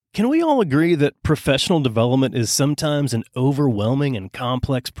Can we all agree that professional development is sometimes an overwhelming and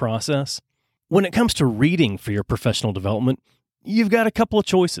complex process? When it comes to reading for your professional development, you've got a couple of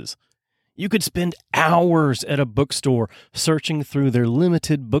choices. You could spend hours at a bookstore searching through their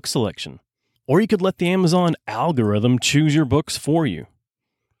limited book selection, or you could let the Amazon algorithm choose your books for you.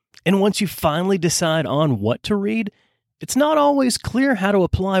 And once you finally decide on what to read, it's not always clear how to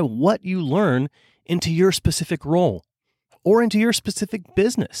apply what you learn into your specific role or into your specific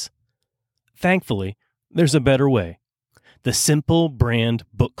business. Thankfully, there's a better way. The Simple Brand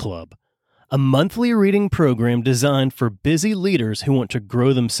Book Club, a monthly reading program designed for busy leaders who want to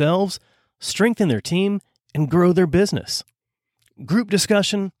grow themselves, strengthen their team, and grow their business. Group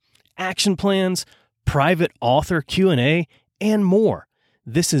discussion, action plans, private author Q&A, and more.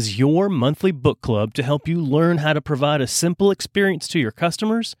 This is your monthly book club to help you learn how to provide a simple experience to your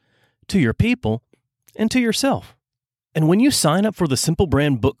customers, to your people, and to yourself. And when you sign up for the Simple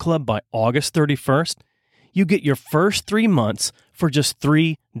Brand Book Club by August 31st, you get your first 3 months for just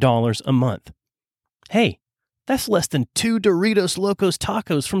 $3 a month. Hey, that's less than 2 Doritos Locos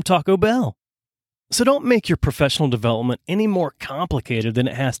Tacos from Taco Bell. So don't make your professional development any more complicated than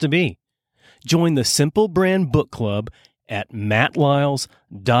it has to be. Join the Simple Brand Book Club at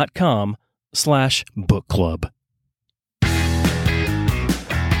mattlyles.com/book club.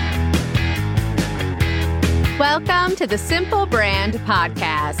 Welcome to the Simple Brand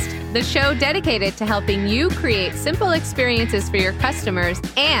Podcast, the show dedicated to helping you create simple experiences for your customers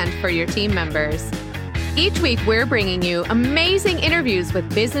and for your team members. Each week, we're bringing you amazing interviews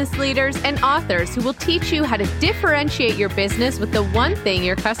with business leaders and authors who will teach you how to differentiate your business with the one thing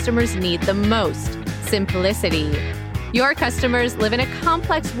your customers need the most: simplicity. Your customers live in a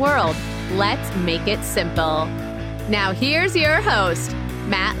complex world. Let's make it simple. Now, here's your host,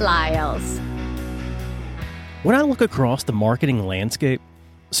 Matt Lyles. When I look across the marketing landscape,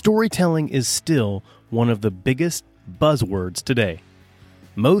 storytelling is still one of the biggest buzzwords today.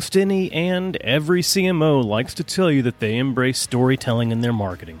 Most any and every CMO likes to tell you that they embrace storytelling in their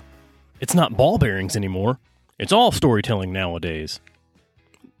marketing. It's not ball bearings anymore. It's all storytelling nowadays.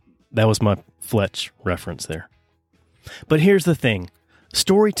 That was my Fletch reference there. But here's the thing.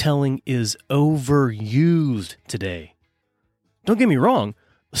 Storytelling is overused today. Don't get me wrong.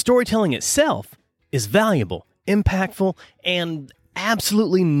 Storytelling itself is valuable, impactful, and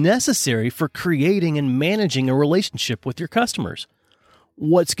absolutely necessary for creating and managing a relationship with your customers.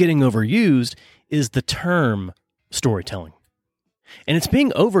 What's getting overused is the term storytelling. And it's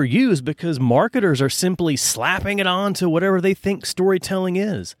being overused because marketers are simply slapping it on to whatever they think storytelling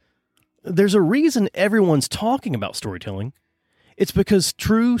is. There's a reason everyone's talking about storytelling. It's because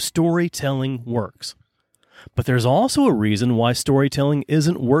true storytelling works. But there's also a reason why storytelling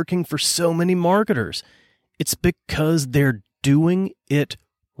isn't working for so many marketers. It's because they're doing it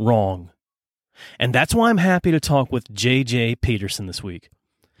wrong. And that's why I'm happy to talk with J.J. Peterson this week.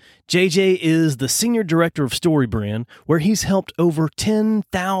 J.J. is the Senior Director of StoryBrand, where he's helped over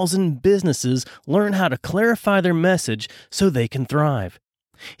 10,000 businesses learn how to clarify their message so they can thrive.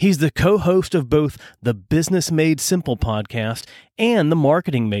 He's the co-host of both the Business Made Simple podcast and the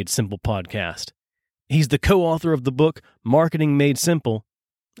Marketing Made Simple podcast. He's the co-author of the book Marketing Made Simple,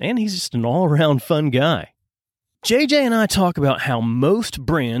 and he's just an all-around fun guy. JJ and I talk about how most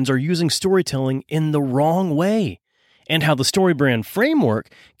brands are using storytelling in the wrong way, and how the StoryBrand framework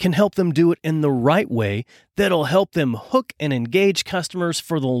can help them do it in the right way that'll help them hook and engage customers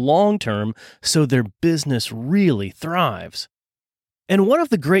for the long term so their business really thrives. And one of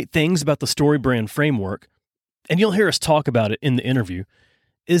the great things about the StoryBrand framework, and you'll hear us talk about it in the interview,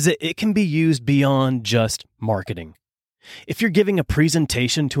 is that it can be used beyond just marketing. If you're giving a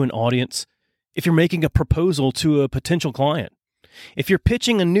presentation to an audience, if you're making a proposal to a potential client, if you're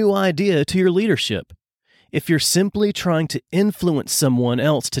pitching a new idea to your leadership, if you're simply trying to influence someone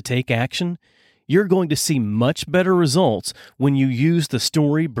else to take action, you're going to see much better results when you use the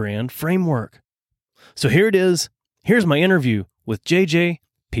StoryBrand framework. So here it is. Here's my interview with J.J.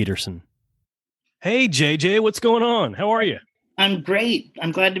 Peterson. Hey, J.J., what's going on? How are you? I'm great.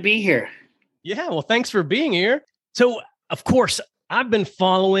 I'm glad to be here. Yeah, well, thanks for being here. So, of course, I've been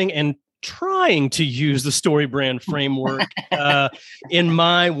following and trying to use the StoryBrand framework in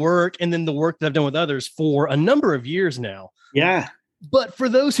my work and then the work that I've done with others for a number of years now. Yeah. But for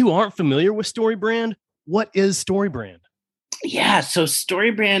those who aren't familiar with StoryBrand, what is StoryBrand? Yeah. So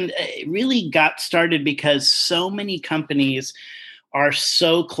StoryBrand really got started because so many companies are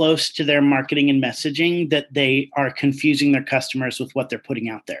so close to their marketing and messaging that they are confusing their customers with what they're putting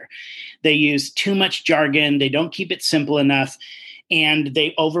out there. They use too much jargon. They don't keep it simple enough. and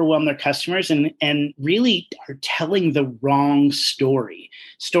they overwhelm their customers and really are telling the wrong story.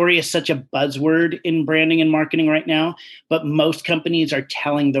 Story is such a buzzword in branding and marketing right now, but most companies are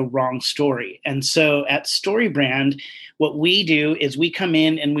telling the wrong story. And so at StoryBrand, what we do is we come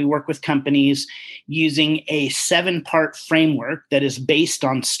in and we work with companies using a 7-part framework that is based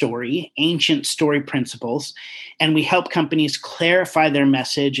on story, ancient story principles, and we help companies clarify their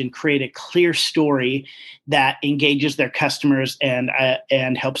message and create a clear story that engages their customers and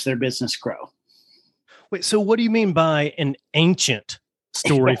helps their business grow. Wait, so what do you mean by an ancient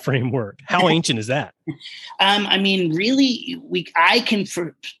story framework? How ancient is that? I mean, really, I can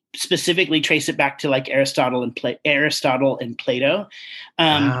specifically trace it back to like Aristotle and Plato.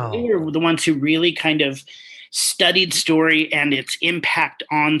 Wow. They were the ones who really kind of studied story and its impact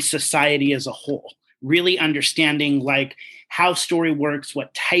on society as a whole, really understanding like how story works,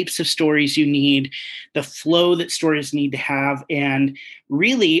 what types of stories you need, the flow that stories need to have, and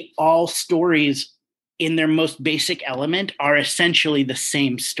really all stories in their most basic element are essentially the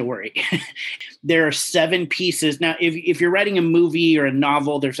same story. There are 7 pieces. Now, if you're writing a movie or a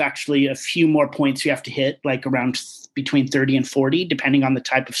novel, there's actually a few more points you have to hit, like around between 30 and 40, depending on the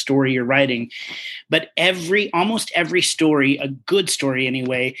type of story you're writing. But almost every story, a good story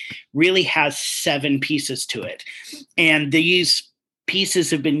anyway, really has 7 pieces to it. And these pieces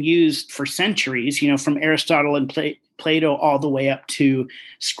have been used for centuries, from Aristotle and Plato all the way up to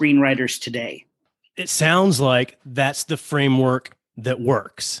screenwriters today. It sounds like that's the framework that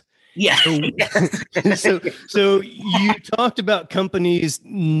works. Yeah. So you talked about companies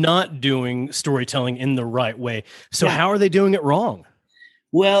not doing storytelling in the right way. So how are they doing it wrong?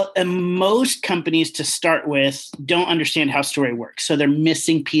 Well, most companies to start with don't understand how story works. So they're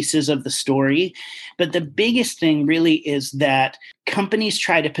missing pieces of the story. But the biggest thing really is that companies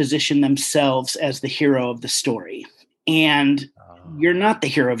try to position themselves as the hero of the story. And you're not the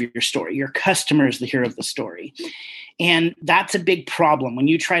hero of your story. Your customer is the hero of the story. And that's a big problem when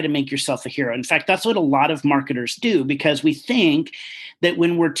you try to make yourself a hero. In fact, that's what a lot of marketers do, because we think that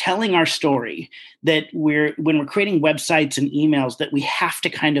when we're telling our story, that when we're creating websites and emails, that we have to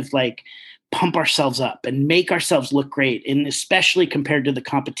kind of like pump ourselves up and make ourselves look great, and especially compared to the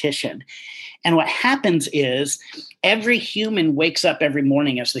competition. And what happens is every human wakes up every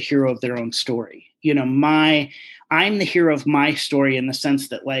morning as the hero of their own story. I'm the hero of my story in the sense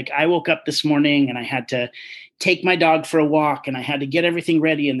that like I woke up this morning and I had to take my dog for a walk and I had to get everything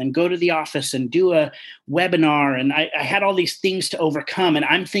ready and then go to the office and do a webinar. And I had all these things to overcome, and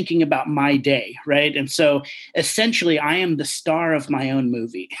I'm thinking about my day, right? And so essentially I am the star of my own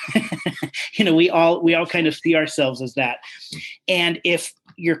movie. We all kind of see ourselves as that. And if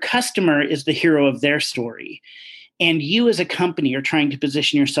your customer is the hero of their story and you as a company are trying to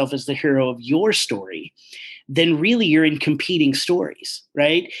position yourself as the hero of your story, then really you're in competing stories,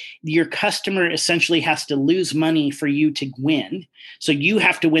 right? Your customer essentially has to lose money for you to win. So you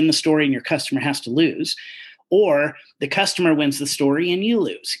have to win the story and your customer has to lose. Or the customer wins the story and you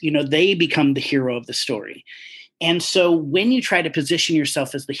lose. They become the hero of the story. And so when you try to position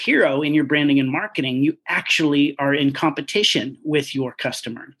yourself as the hero in your branding and marketing, you actually are in competition with your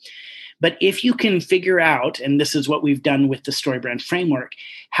customer. But if you can figure out, and this is what we've done with the StoryBrand framework,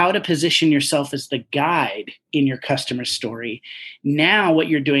 how to position yourself as the guide in your customer's story, now what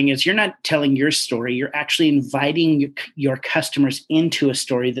you're doing is you're not telling your story, you're actually inviting your customers into a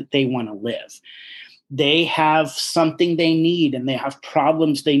story that they want to live. They have something they need and they have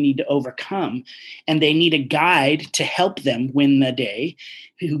problems they need to overcome, and they need a guide to help them win the day,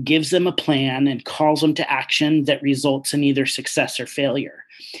 who gives them a plan and calls them to action that results in either success or failure.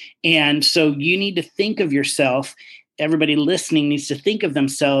 And so you need to think of yourself, everybody listening needs to think of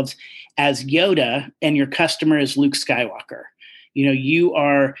themselves as Yoda and your customer is Luke Skywalker. You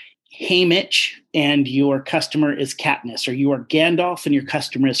are Haymitch and your customer is Katniss, or you are Gandalf and your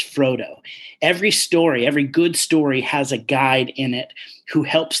customer is Frodo. Every story, every good story has a guide in it who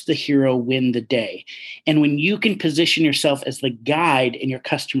helps the hero win the day. And when you can position yourself as the guide and your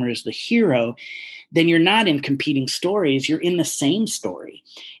customer is the hero, then you're not in competing stories, you're in the same story.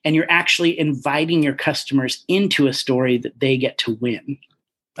 And you're actually inviting your customers into a story that they get to win.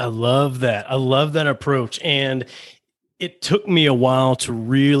 I love that. I love that approach. And it took me a while to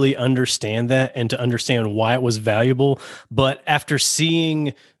really understand that and to understand why it was valuable. But after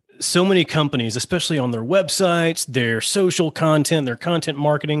seeing so many companies, especially on their websites, their social content, their content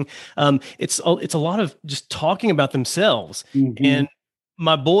marketing, it's a lot of just talking about themselves. Mm-hmm. And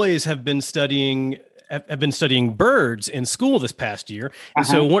my boys have been studying birds in school this past year. And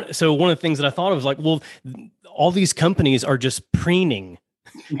so one of the things that I thought of was like, well, all these companies are just preening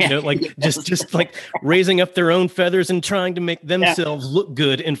Like just like raising up their own feathers and trying to make themselves look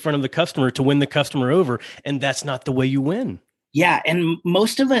good in front of the customer to win the customer over. And that's not the way you win. Yeah. And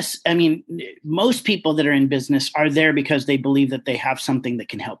most of us, I mean, most people that are in business are there because they believe that they have something that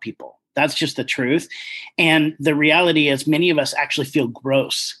can help people. That's just the truth. And the reality is many of us actually feel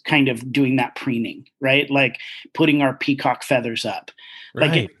gross kind of doing that preening, right? Like putting our peacock feathers up. Right.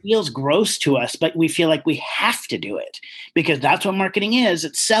 Like it feels gross to us, but we feel like we have to do it because that's what marketing is.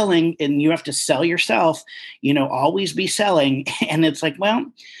 It's selling and you have to sell yourself, always be selling. And it's like, well,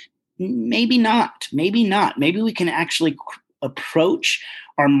 maybe not. Maybe we can actually approach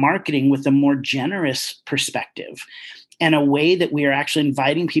our marketing with a more generous perspective and a way that we are actually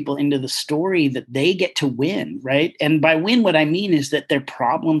inviting people into the story that they get to win, right? And by win, what I mean is that their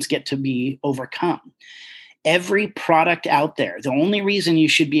problems get to be overcome. Every product out there, the only reason you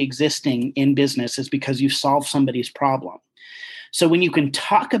should be existing in business is because you solve somebody's problem. So when you can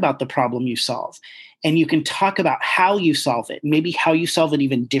talk about the problem you solve and you can talk about how you solve it, maybe how you solve it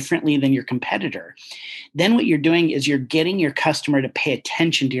even differently than your competitor, then what you're doing is you're getting your customer to pay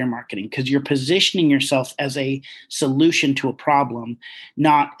attention to your marketing because you're positioning yourself as a solution to a problem,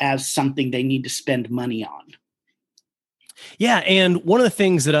 not as something they need to spend money on. Yeah. And one of the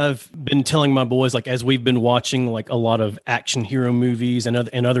things that I've been telling my boys, like as we've been watching like a lot of action hero movies and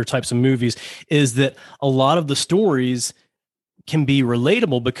other types of movies, is that a lot of the stories can be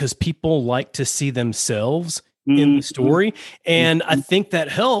relatable because people like to see themselves in the story. And I think that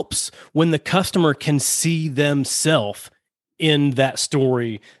helps when the customer can see themselves in that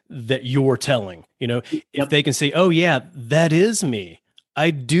story that you're telling. If they can say, oh yeah, that is me.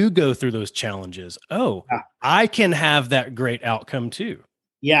 I do go through those challenges. Oh, I can have that great outcome too.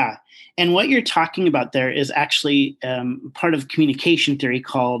 Yeah. And what you're talking about there is actually part of communication theory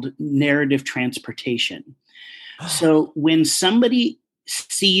called narrative transportation. So when somebody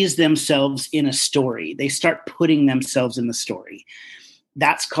sees themselves in a story, they start putting themselves in the story.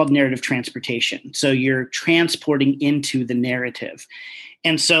 That's called narrative transportation. So you're transporting into the narrative.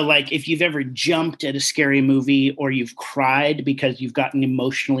 And so like if you've ever jumped at a scary movie or you've cried because you've gotten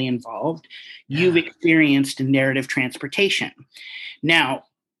emotionally involved, you've experienced narrative transportation. Now,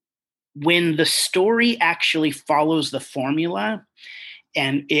 when the story actually follows the formula,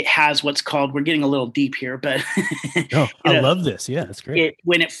 and it has what's called, we're getting a little deep here, but I love this. Yeah, that's great.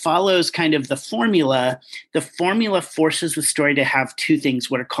 When it follows kind of the formula forces the story to have two things,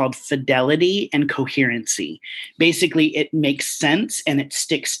 what are called fidelity and coherency. Basically, it makes sense and it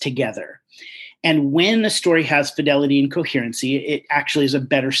sticks together. And when the story has fidelity and coherency, it actually is a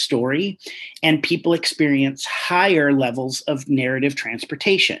better story, and people experience higher levels of narrative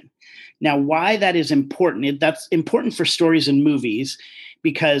transportation. Now, why that is important, that's important for stories and movies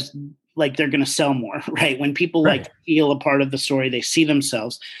because like they're going to sell more, right? When people like feel a part of the story, they see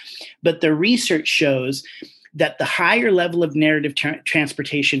themselves. But the research shows that the higher level of narrative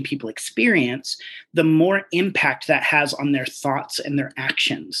transportation people experience, the more impact that has on their thoughts and their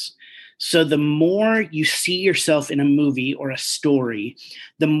actions. So the more you see yourself in a movie or a story,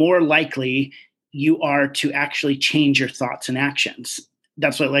 the more likely you are to actually change your thoughts and actions.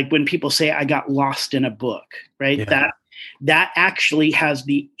 That's what, like when people say, I got lost in a book, right? Yeah. That actually has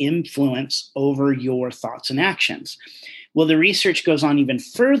the influence over your thoughts and actions. Well, the research goes on even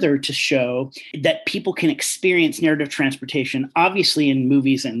further to show that people can experience narrative transportation, obviously in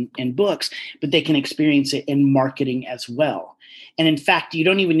movies and books, but they can experience it in marketing as well. And in fact, you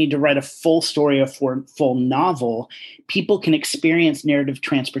don't even need to write a full story or full novel. People can experience narrative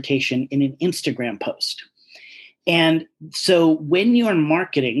transportation in an Instagram post. And so when you're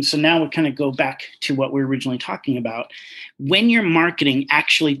marketing, so now we kind of go back to what we were originally talking about. When your marketing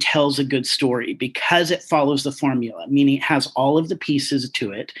actually tells a good story because it follows the formula, meaning it has all of the pieces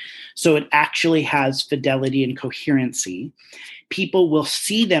to it, so it actually has fidelity and coherency, people will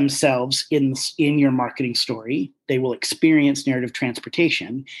see themselves in your marketing story. They will experience narrative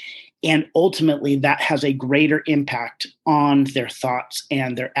transportation. And ultimately, that has a greater impact on their thoughts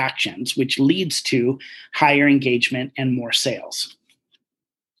and their actions, which leads to higher engagement and more sales.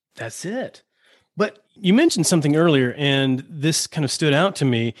 That's it. But you mentioned something earlier, and this kind of stood out to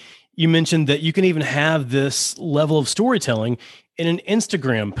me. You mentioned that you can even have this level of storytelling in an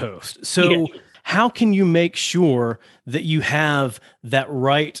Instagram post. So how can you make sure that you have that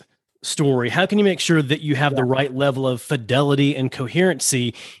right story? How can you make sure that you have the right level of fidelity and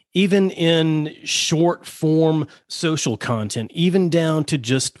coherency, even in short form social content, even down to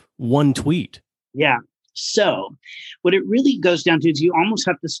just one tweet? Yeah. So what it really goes down to is you almost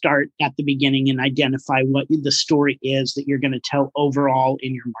have to start at the beginning and identify what the story is that you're going to tell overall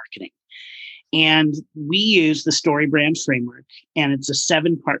in your marketing. And we use the StoryBrand framework, and it's a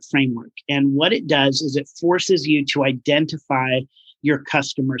 7-part framework. And what it does is it forces you to identify your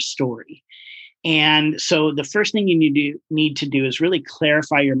customer story. And so the first thing you need to do is really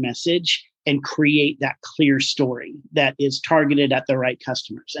clarify your message and create that clear story that is targeted at the right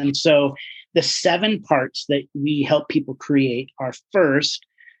customers. And so the 7 parts that we help people create are first,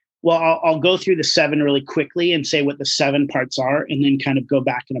 well, I'll go through the 7 really quickly and say what the 7 parts are, and then kind of go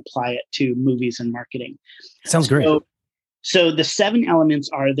back and apply it to movies and marketing. Sounds great. So the 7 elements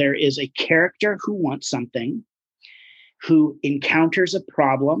are: there is a character who wants something, who encounters a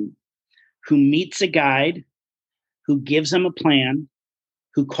problem, who meets a guide, who gives them a plan,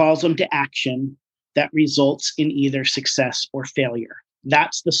 who calls them to action that results in either success or failure.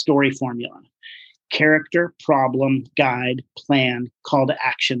 That's the story formula. Character, problem, guide, plan, call to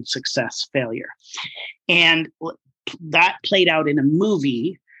action, success, failure. And that played out in a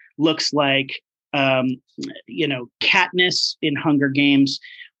movie looks like, Katniss in Hunger Games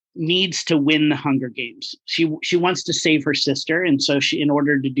needs to win the Hunger Games. She wants to save her sister. And so in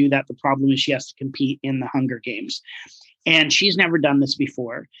order to do that, the problem is she has to compete in the Hunger Games. And she's never done this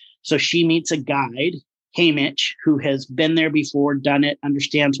before. So she meets a guide, Haymitch, who has been there before, done it,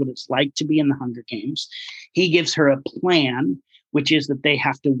 understands what it's like to be in the Hunger Games. He gives her a plan, which is that they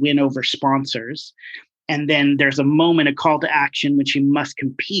have to win over sponsors. And then there's a moment, a call to action, which she must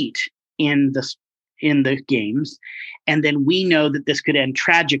compete in the games. And then we know that this could end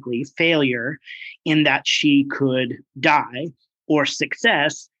tragically, failure, in that she could die, or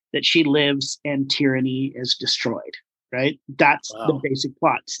success, that she lives and tyranny is destroyed. Right? That's the basic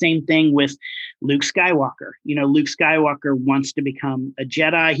plot. Same thing with Luke Skywalker. Luke Skywalker wants to become a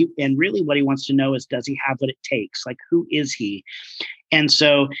Jedi. And really what he wants to know is, does he have what it takes? Like, who is he? And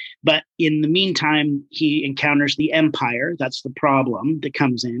so, but in the meantime, he encounters the Empire. That's the problem that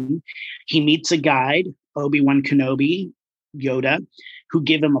comes in. He meets a guide, Obi-Wan Kenobi, Yoda, who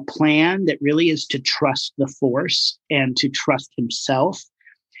give him a plan that really is to trust the Force and to trust himself.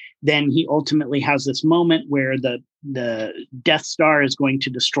 Then he ultimately has this moment where the Death Star is going to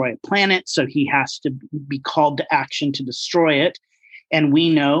destroy a planet. So he has to be called to action to destroy it. And we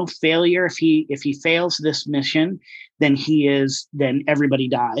know failure, if he fails this mission, then everybody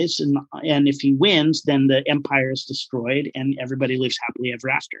dies. And if he wins, then the Empire is destroyed and everybody lives happily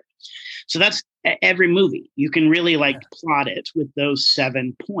ever after. So that's every movie. You can really plot it with those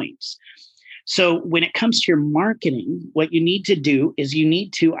 7 points. So when it comes to your marketing, what you need to do is you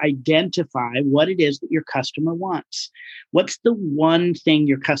need to identify what it is that your customer wants. What's the one thing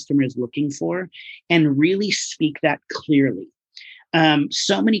your customer is looking for, and really speak that clearly.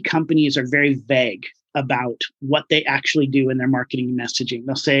 So many companies are very vague about what they actually do in their marketing and messaging.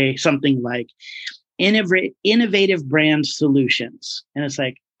 They'll say something like innovative brand solutions. And it's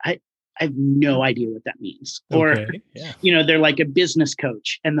like, I have no idea what that means. Okay. Or, they're like a business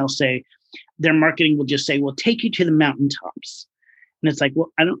coach, and they'll say, their marketing will just say, "We'll take you to the mountaintops." And it's like,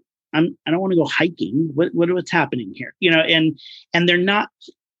 well, I don't want to go hiking. What's happening here? And they're not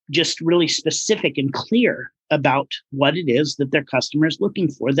just really specific and clear about what it is that their customer is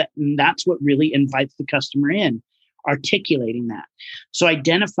looking for. That's what really invites the customer in, articulating that. So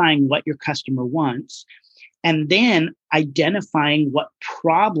identifying what your customer wants, and then identifying what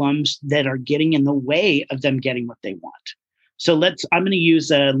problems that are getting in the way of them getting what they want. So I'm going to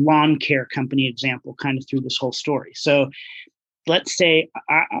use a lawn care company example kind of through this whole story. So let's say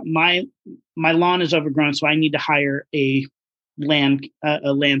my lawn is overgrown, so I need to hire a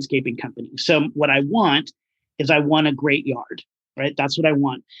landscaping company. So what I want is I want a great yard, right? That's what I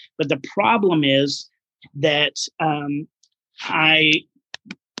want. But the problem is that my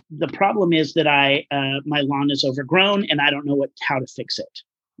lawn is overgrown and I don't know how to fix it,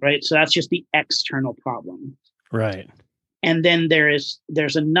 right? So that's just the external problem. Right. And then there's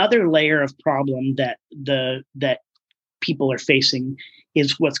another layer of problem that people are facing,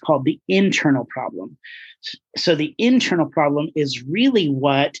 is what's called the internal problem. So the internal problem is really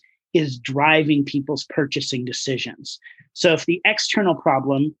what is driving people's purchasing decisions. So if the external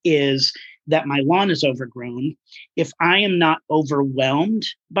problem is that my lawn is overgrown, if I am not overwhelmed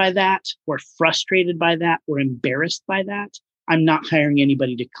by that, or frustrated by that, or embarrassed by that, I'm not hiring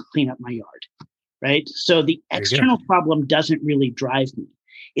anybody to clean up my yard. Right? So the external problem doesn't really drive me.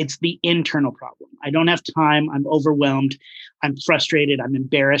 It's the internal problem. I don't have time. I'm overwhelmed. I'm frustrated. I'm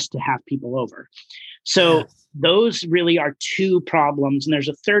embarrassed to have people over. So those really are 2 problems. And there's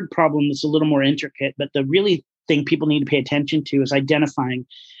a third problem that's a little more intricate, but the really thing people need to pay attention to is identifying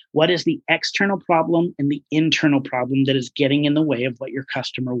what is the external problem and the internal problem that is getting in the way of what your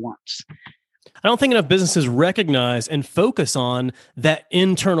customer wants. I don't think enough businesses recognize and focus on that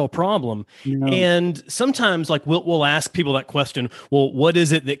internal problem. No. And sometimes, like, we'll ask people that question, well, what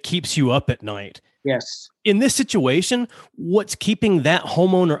is it that keeps you up at night? Yes. In this situation, what's keeping that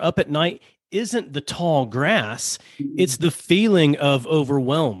homeowner up at night isn't the tall grass. It's the feeling of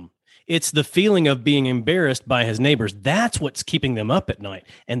overwhelm. It's the feeling of being embarrassed by his neighbors. That's what's keeping them up at night.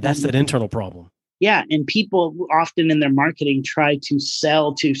 And that's that internal problem. Yeah. And people often in their marketing try to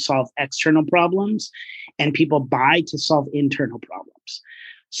sell to solve external problems, and people buy to solve internal problems.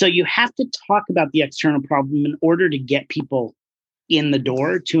 So you have to talk about the external problem in order to get people in the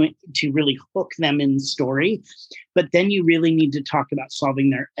door, to really hook them in the story. But then you really need to talk about solving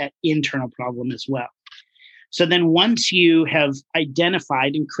their internal problem as well. So then once you have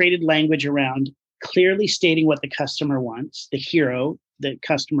identified and created language around clearly stating what the customer wants, the hero, the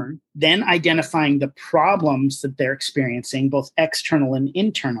customer, then identifying the problems that they're experiencing, both external and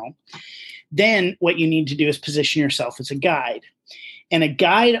internal, then what you need to do is position yourself as a guide. And a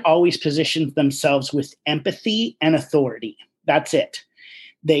guide always positions themselves with empathy and authority. That's it.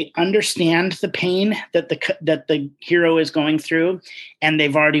 They understand the pain that the hero is going through, and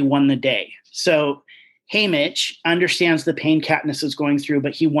they've already won the day. So Haymitch understands the pain Katniss is going through,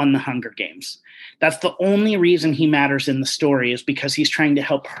 but he won the Hunger Games. That's the only reason he matters in the story, is because he's trying to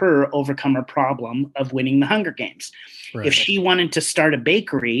help her overcome her problem of winning the Hunger Games. Right. If she wanted to start a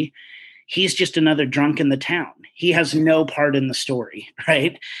bakery, he's just another drunk in the town. He has no part in the story,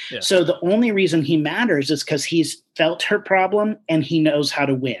 right? Yeah. So the only reason he matters is because he's felt her problem and he knows how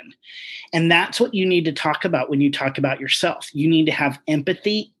to win. And that's what you need to talk about when you talk about yourself. You need to have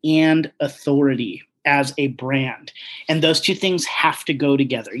empathy and authority as a brand. And those two things have to go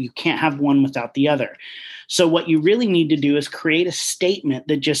together. You can't have one without the other. So what you really need to do is create a statement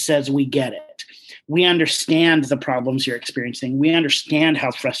that just says, we get it. We understand the problems you're experiencing. We understand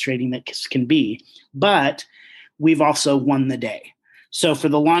how frustrating that can be, but we've also won the day. So for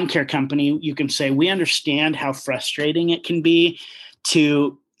the lawn care company, you can say, we understand how frustrating it can be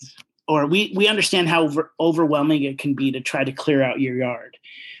we understand how overwhelming it can be to try to clear out your yard,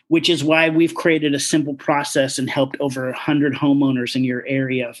 which is why we've created a simple process and helped over 100 homeowners in your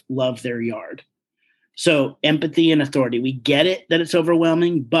area love their yard. So empathy and authority. We get it that it's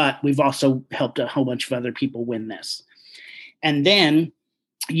overwhelming, but we've also helped a whole bunch of other people win this. And then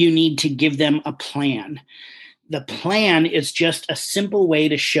you need to give them a plan. The plan is just a simple way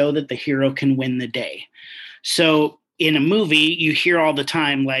to show that the hero can win the day. So in a movie, you hear all the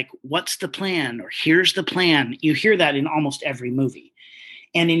time, like, what's the plan? Or here's the plan. You hear that in almost every movie.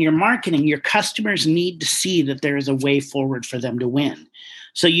 And in your marketing, your customers need to see that there is a way forward for them to win.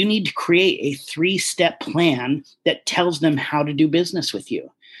 So you need to create a 3-step plan that tells them how to do business with you.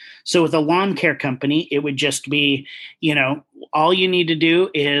 So with a lawn care company, it would just be, all you need to do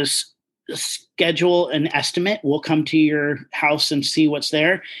is schedule an estimate. We'll come to your house and see what's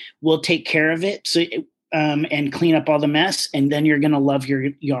there. We'll take care of it and clean up all the mess. And then you're going to love your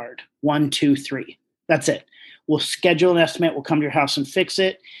yard. 1, 2, 3. That's it. We'll schedule an estimate. We'll come to your house and fix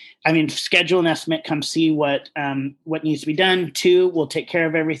it. Schedule an estimate, come see what needs to be done. 2, we'll take care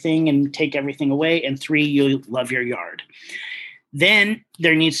of everything and take everything away. And 3, you'll love your yard. Then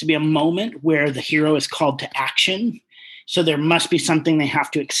there needs to be a moment where the hero is called to action. So there must be something they have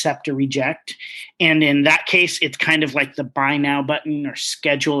to accept or reject. And in that case, it's kind of like the buy now button or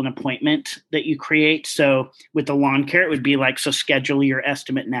schedule an appointment that you create. So with the lawn care, it would be like, so schedule your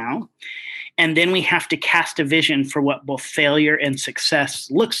estimate now. And then we have to cast a vision for what both failure and success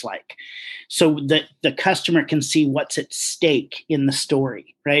looks like, so that the customer can see what's at stake in the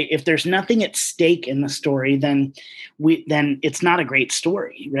story, right? If there's nothing at stake in the story, then it's not a great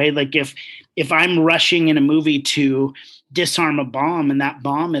story, right? Like if I'm rushing in a movie to disarm a bomb and that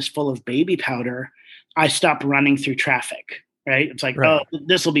bomb is full of baby powder, I stop running through traffic, right? It's like, right. Oh,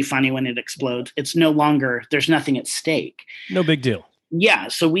 this will be funny when it explodes. It's no longer, there's nothing at stake. No big deal. Yeah.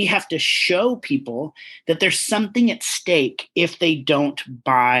 So we have to show people that there's something at stake if they don't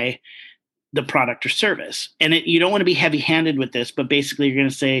buy the product or service. And you don't want to be heavy-handed with this, but basically you're going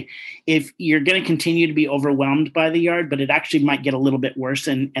to say, if you're going to continue to be overwhelmed by the yard, but it actually might get a little bit worse,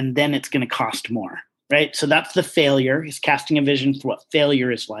 and then it's going to cost more, right? So that's the failure, is casting a vision for what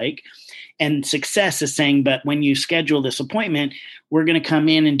failure is like. And success is saying, but when you schedule this appointment, we're going to come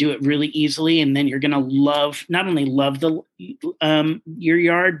in and do it really easily. And then you're going to not only love your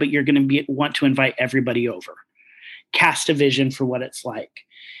yard, but you're going to want to invite everybody over. Cast a vision for what it's like.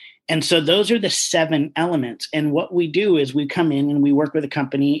 And so those are the 7 elements. And what we do is we come in and we work with a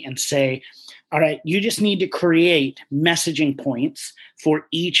company and say, all right, you just need to create messaging points for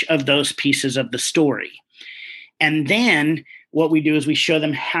each of those pieces of the story. And then what we do is we show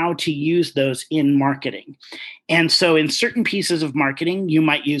them how to use those in marketing. And so in certain pieces of marketing, you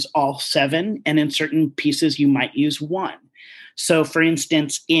might use all 7, and in certain pieces, you might use 1. So for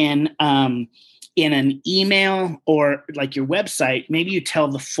instance, in an email or like your website, maybe you tell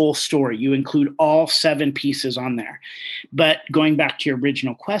the full story. You include all 7 pieces on there. But going back to your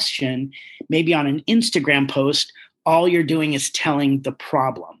original question, maybe on an Instagram post, all you're doing is telling the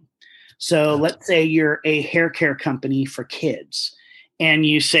problem. So let's say you're a hair care company for kids, and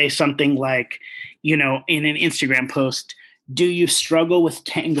you say something like, in an Instagram post, do you struggle with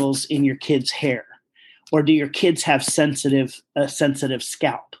tangles in your kids' hair? Or do your kids have a sensitive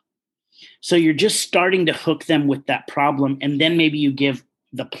scalp? So you're just starting to hook them with that problem, and then maybe you give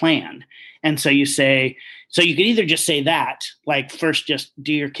the plan. And so you say, so you can either just say that, like first just,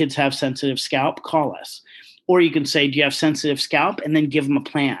 do your kids have sensitive scalp? Call us. Or you can say, do you have sensitive scalp? And then give them a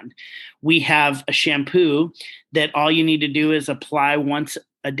plan. We have a shampoo that all you need to do is apply once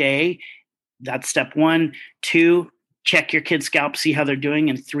a day. That's step 1. 2, check your kid's scalp, see how they're doing.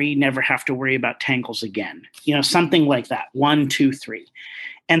 And 3, never have to worry about tangles again. Something like that. 1, 2, 3.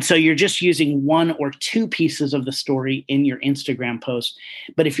 And so you're just using 1 or 2 pieces of the story in your Instagram post.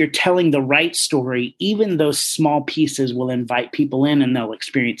 But if you're telling the right story, even those small pieces will invite people in, and they'll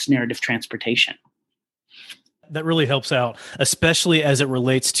experience narrative transportation. That really helps out, especially as it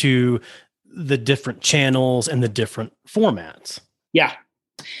relates to the different channels and the different formats. Yeah.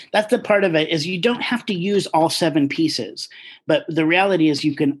 That's the part of it, is you don't have to use all 7 pieces, but the reality is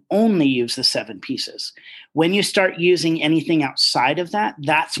you can only use the 7 pieces. When you start using anything outside of that,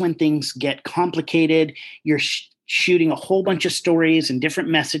 that's when things get complicated. You're shooting a whole bunch of stories and different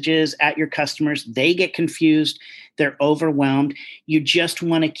messages at your customers. They get confused. They're overwhelmed. You just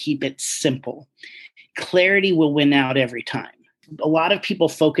want to keep it simple. Clarity will win out every time. A lot of people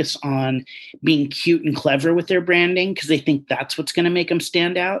focus on being cute and clever with their branding because they think that's what's going to make them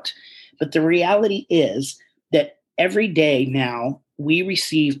stand out. But the reality is that every day now we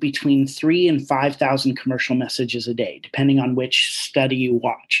receive between 3,000 and 5,000 commercial messages a day, depending on which study you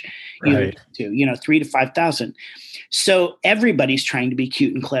watch. Right. 3,000 to 5,000. So everybody's trying to be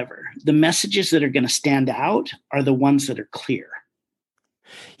cute and clever. The messages that are going to stand out are the ones that are clear.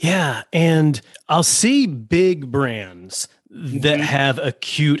 Yeah. And I'll see big brands that have a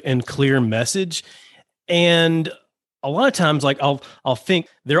cute and clear message. And a lot of times, like I'll think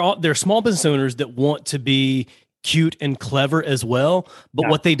they're small business owners that want to be cute and clever as well. But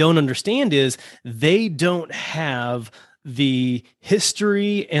what they don't understand is they don't have the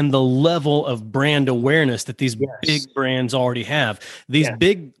history and the level of brand awareness that these big brands already have. These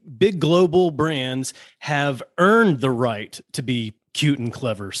big global brands have earned the right to be cute and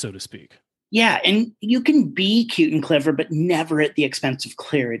clever, so to speak. Yeah. And you can be cute and clever, but never at the expense of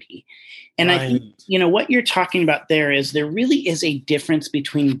clarity. And I think, what you're talking about there really is a difference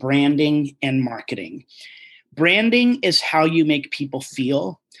between branding and marketing. Branding is how you make people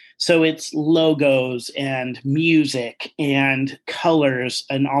feel. So it's logos and music and colors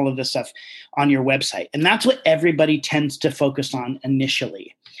and all of this stuff on your website. And that's what everybody tends to focus on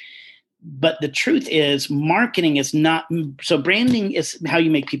initially. But the truth is, marketing is not, so branding is how you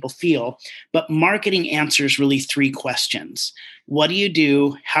make people feel, but marketing answers really 3 questions. What do you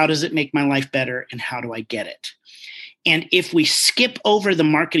do? How does it make my life better? And how do I get it? And if we skip over the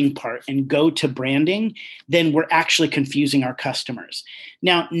marketing part and go to branding, then we're actually confusing our customers.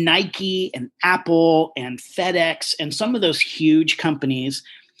 Now, Nike and Apple and FedEx and some of those huge companies,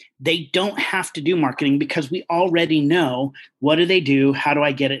 they don't have to do marketing because we already know what do they do, how do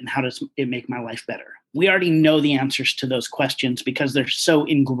I get it, and how does it make my life better. We already know the answers to those questions because they're so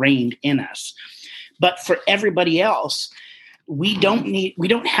ingrained in us. But for everybody else, we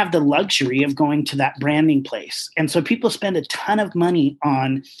don't have the luxury of going to that branding place. And so people spend a ton of money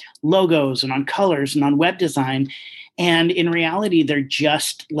on logos and on colors and on web design. And in reality, they're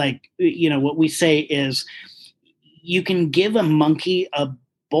just like, what we say is you can give a monkey a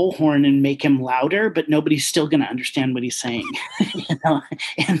bullhorn and make him louder, but nobody's still going to understand what he's saying.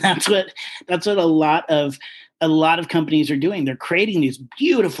 And that's what a lot of companies are doing. They're creating these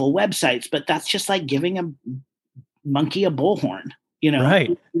beautiful websites, but that's just like giving a monkey a bullhorn.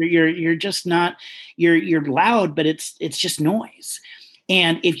 Right. You're just not, you're loud, but it's just noise.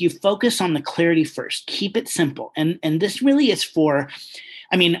 And if you focus on the clarity first, keep it simple. And this really is for,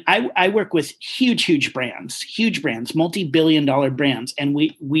 I work with huge brands, multi-billion-dollar brands, and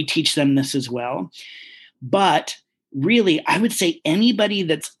we teach them this as well. But really, I would say anybody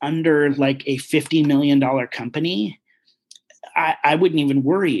that's under like a $50 million company, I wouldn't even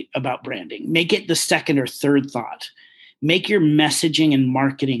worry about branding. Make it the second or third thought. Make your messaging and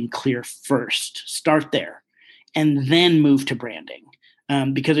marketing clear first. Start there. and then move to branding.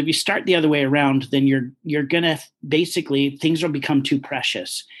 Because if you start the other way around, then you're gonna basically, things will become too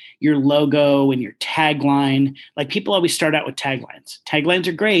precious. Your logo and your tagline, like people always start out with taglines. Taglines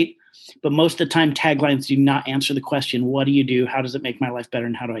are great, but most of the time taglines do not answer the question, what do you do? How does it make my life better?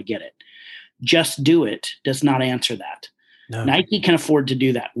 And how do I get it? Just do it does not answer that. No. Nike can afford to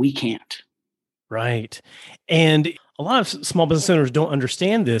do that. We can't. Right. And a lot of small business owners don't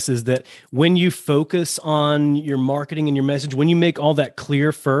understand this, is that when you focus on your marketing and your message, when you make all that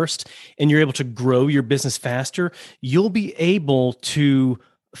clear first and you're able to grow your business faster, you'll be able to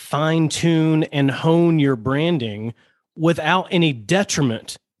fine tune and hone your branding without any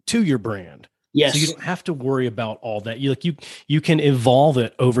detriment to your brand. Yes. So you don't have to worry about all that. You can evolve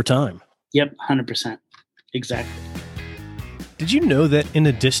it over time. Yep. 100%. Exactly. Did you know that in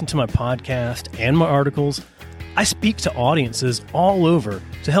addition to my podcast and my articles, I speak to audiences all over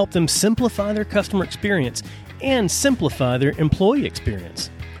to help them simplify their customer experience and simplify their employee experience?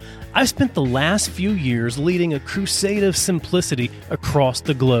 I've spent the last few years leading a crusade of simplicity across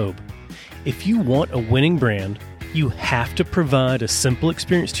the globe. If you want a winning brand, you have to provide a simple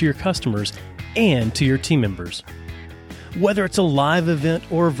experience to your customers and to your team members. Whether it's a live event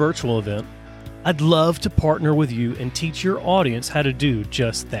or a virtual event, I'd love to partner with you and teach your audience how to do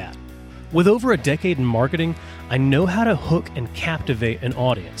just that. With over a decade in marketing, I know how to hook and captivate an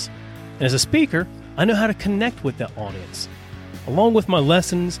audience. And as a speaker, I know how to connect with that audience. Along with my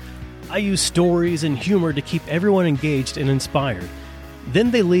lessons, I use stories and humor to keep everyone engaged and inspired.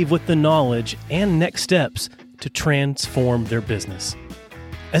 Then they leave with the knowledge and next steps to transform their business.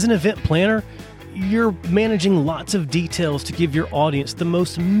 As an event planner, you're managing lots of details to give your audience the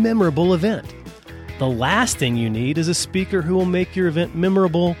most memorable event. The last thing you need is a speaker who will make your event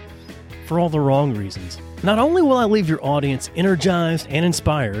memorable for all the wrong reasons. Not only will I leave your audience energized and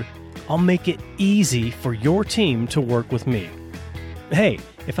inspired, I'll make it easy for your team to work with me. Hey,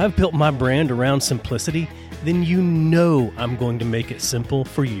 if I've built my brand around simplicity, then you know I'm going to make it simple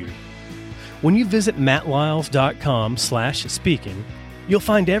for you. When you visit mattlyles.com/speaking, you'll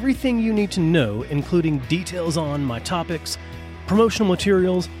find everything you need to know, including details on my topics, promotional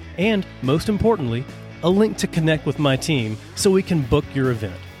materials, and most importantly, a link to connect with my team so we can book your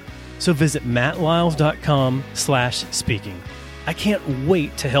event. So visit mattlyles.com/speaking. I can't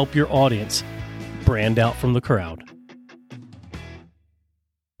wait to help your audience brand out from the crowd.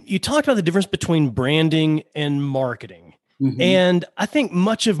 You talked about the difference between branding and marketing. Mm-hmm. And I think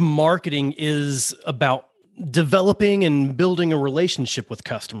much of marketing is about developing and building a relationship with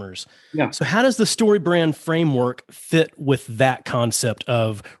customers. Yeah. So how does the Story Brand framework fit with that concept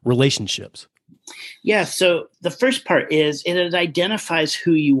of relationships? Yeah. So the first part is it identifies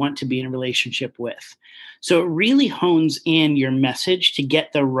who you want to be in a relationship with. So it really hones in your message to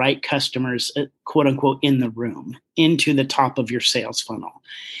get the right customers, quote unquote, in the room, into the top of your sales funnel.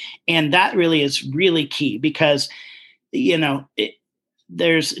 And that really is really key because,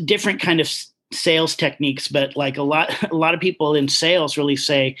 there's different kind of sales techniques, but like a lot of people in sales really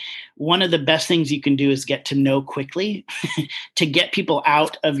say one of the best things you can do is get to know quickly to get people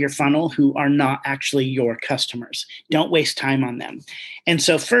out of your funnel who are not actually your customers. Don't waste time on them. And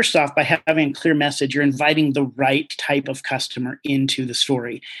so first off, by having a clear message, you're inviting the right type of customer into the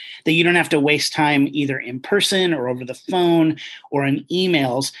story, that you don't have to waste time either in person or over the phone or in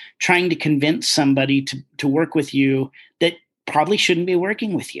emails trying to convince somebody to work with you that probably shouldn't be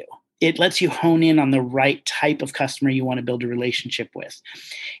working with you. It lets you hone in on the right type of customer you want to build a relationship with.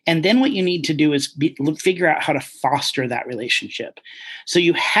 And then what you need to do is figure out how to foster that relationship. So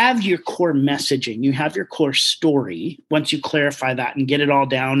you have your core messaging, you have your core story. Once you clarify that and get it all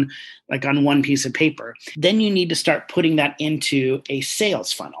down like on one piece of paper, then you need to start putting that into a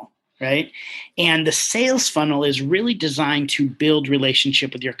sales funnel. Right. And the sales funnel is really designed to build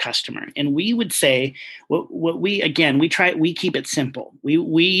relationship with your customer. And we would say we keep it simple.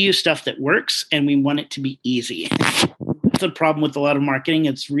 We use stuff that works and we want it to be easy. That's the problem with a lot of marketing.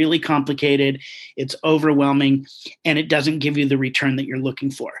 It's really complicated. It's overwhelming and it doesn't give you the return that you're looking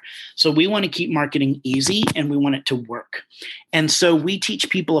for. So we want to keep marketing easy and we want it to work. And so we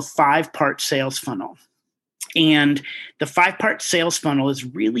teach people a 5-part sales funnel. And the 5-part sales funnel is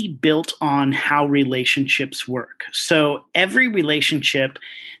really built on how relationships work. So every relationship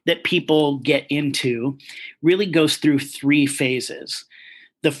that people get into really goes through 3 phases.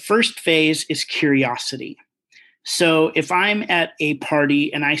 The first phase is curiosity. So if I'm at a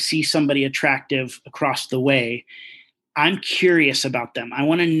party and I see somebody attractive across the way, I'm curious about them. I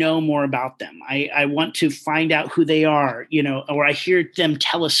want to know more about them. I want to find out who they are, or I hear them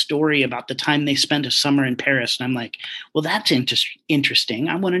tell a story about the time they spent a summer in Paris. And I'm like, well, that's interesting.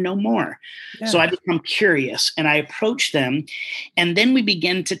 I want to know more. Yeah. So I become curious and I approach them. And then we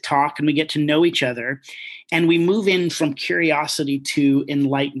begin to talk and we get to know each other. And we move in from curiosity to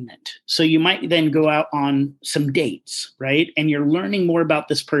enlightenment. So you might then go out on some dates, right? And you're learning more about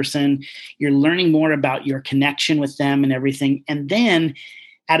this person. You're learning more about your connection with them and everything. And then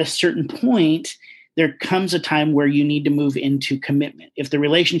at a certain point, there comes a time where you need to move into commitment. If the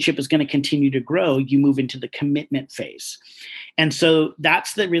relationship is going to continue to grow, you move into the commitment phase. And so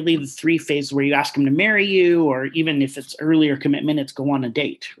that's really the three phases where you ask them to marry you, or even if it's earlier commitment, it's go on a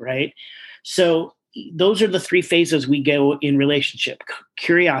date, right? So those are the three phases we go in relationship: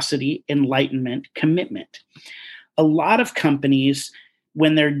 curiosity, enlightenment, commitment. A lot of companies,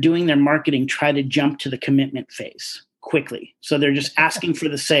 when they're doing their marketing, try to jump to the commitment phase quickly. So they're just asking for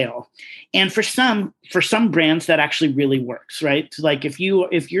the sale. And for some brands, that actually really works, right? So like if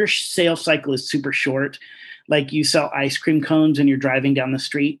your sales cycle is super short, like you sell ice cream cones and you're driving down the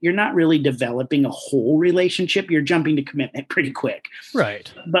street, you're not really developing a whole relationship. You're jumping to commitment pretty quick.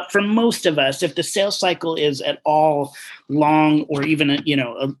 Right. But for most of us, if the sales cycle is at all long, or even,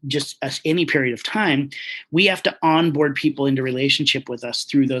 just any period of time, we have to onboard people into relationship with us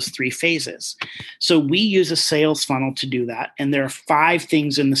through those three phases. So we use a sales funnel to do that. And there are 5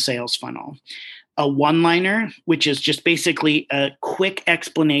 things in the sales funnel. A one-liner, which is just basically a quick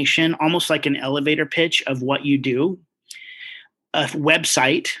explanation, almost like an elevator pitch of what you do. A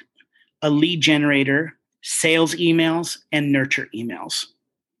website, a lead generator, sales emails, and nurture emails.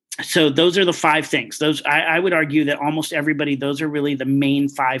 So those are the 5 things. Those I would argue that almost everybody, those are really the main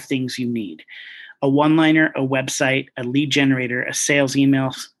 5 things you need. A one-liner, a website, a lead generator, a sales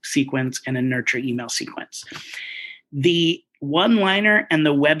email sequence, and a nurture email sequence. The one-liner and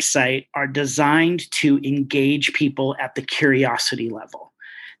the website are designed to engage people at the curiosity level.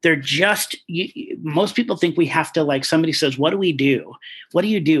 They're just, most people think we have to, like, somebody says, what do we do? What do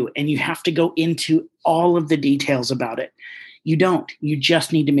you do? And you have to go into all of the details about it. You don't. You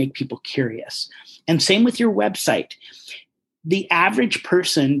just need to make people curious. And same with your website. The average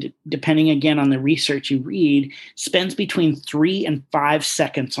person, depending again on the research you read, spends between 3 and 5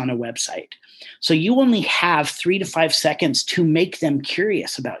 seconds on a website. So you only have 3 to 5 seconds to make them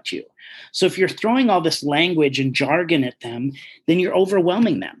curious about you. So if you're throwing all this language and jargon at them, then you're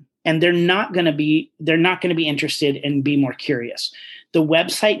overwhelming them, and they're not going to be interested and be more curious. The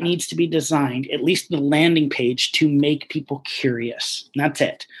website needs to be designed, at least the landing page, to make people curious. That's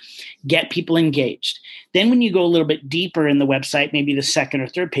it. Get people engaged. Then when you go a little bit deeper in the website, maybe the second or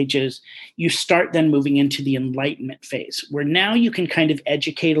third pages, you start then moving into the enlightenment phase, where now you can kind of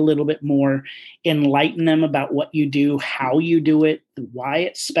educate a little bit more, enlighten them about what you do, how you do it, why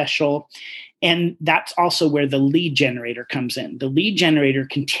it's special. And that's also where the lead generator comes in. The lead generator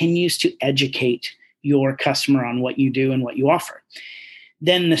continues to educate your customer on what you do and what you offer.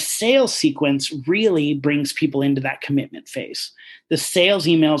 Then the sales sequence really brings people into that commitment phase. The sales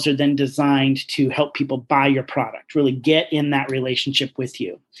emails are then designed to help people buy your product, really get in that relationship with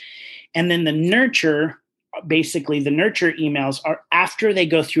you. And then the nurture emails are after they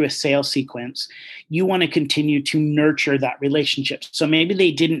go through a sales sequence. You want to continue to nurture that relationship. So maybe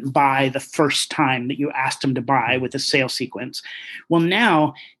they didn't buy the first time that you asked them to buy with a sales sequence. Well,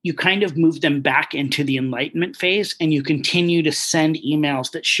 now you kind of move them back into the enlightenment phase, and you continue to send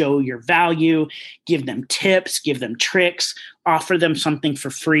emails that show your value, give them tips, give them tricks, offer them something for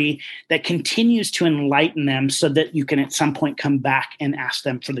free that continues to enlighten them so that you can at some point come back and ask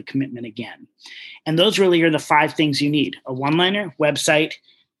them for the commitment again. And those really are the 5 things you need: a one-liner, website,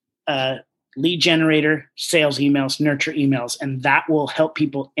 lead generator, sales emails, nurture emails. And that will help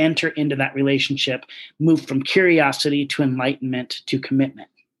people enter into that relationship, move from curiosity to enlightenment to commitment.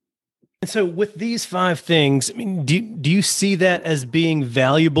 And so with these 5 things, I mean, do you see that as being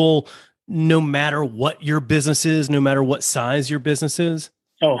valuable no matter what your business is, no matter what size your business is?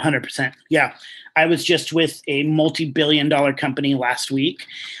 Oh, 100%. Yeah. I was just with a multi-billion-dollar company last week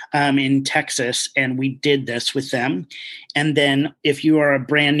in Texas, and we did this with them. And then if you are a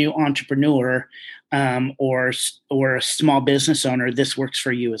brand new entrepreneur or a small business owner, this works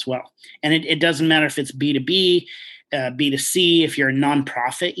for you as well. And it doesn't matter if it's B2B, B2C, if you're a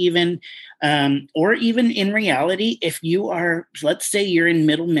nonprofit even, or even in reality, if you are, let's say you're in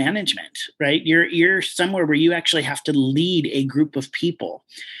middle management, right? You're somewhere where you actually have to lead a group of people.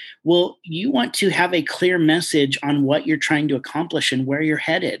 Well, you want to have a clear message on what you're trying to accomplish and where you're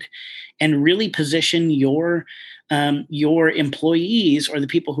headed, and really position your employees or the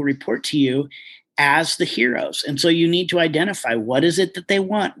people who report to you as the heroes. And so you need to identify, what is it that they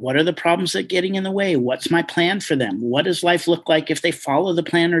want? What are the problems that are getting in the way? What's my plan for them? What does life look like if they follow the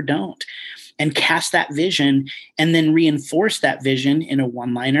plan or don't? And cast that vision, and then reinforce that vision in a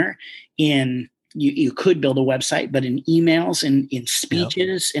one-liner. You could build a website, but in emails and in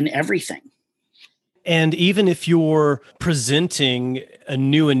speeches and everything. And even if you're presenting a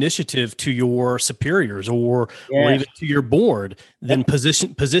new initiative to your superiors or even to your board, then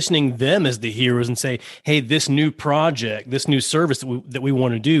positioning them as the heroes and say, hey, this new project, this new service that we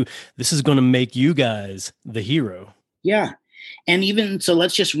want to do, this is going to make you guys the hero. Yeah. And even so,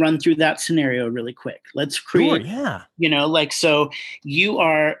 let's just run through that scenario really quick. Let's create, so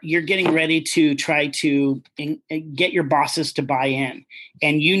you're getting ready to try to get your bosses to buy in,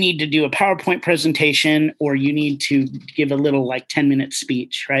 and you need to do a PowerPoint presentation, or you need to give a little 10-minute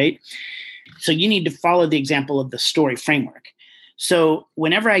speech, right? So you need to follow the example of the story framework. So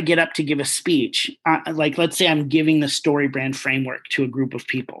whenever I get up to give a speech, let's say I'm giving the story brand framework to a group of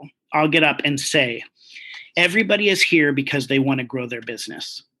people, I'll get up and say, everybody is here because they want to grow their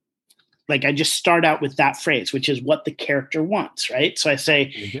business. I just start out with that phrase, which is what the character wants, right? So I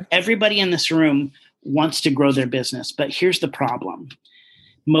say, everybody in this room wants to grow their business, but here's the problem.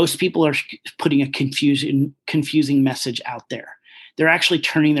 Most people are putting a confusing message out there. They're actually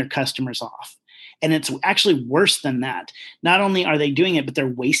turning their customers off. And it's actually worse than that. Not only are they doing it, but they're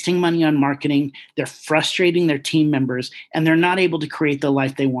wasting money on marketing, they're frustrating their team members, and they're not able to create the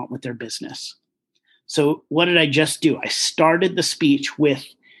life they want with their business. So what did I just do? I started the speech with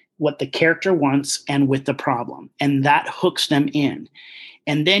what the character wants and with the problem, and that hooks them in.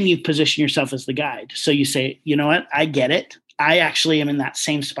 And then you position yourself as the guide. So you say, you know what? I get it. I actually am in that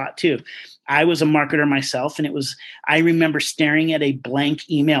same spot too. I was a marketer myself, and I remember staring at a blank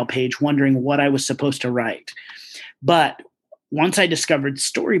email page wondering what I was supposed to write. But once I discovered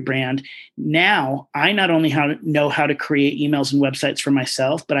StoryBrand, now I not only know how to create emails and websites for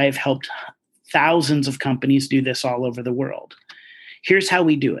myself, but I have helped thousands of companies do this all over the world. Here's how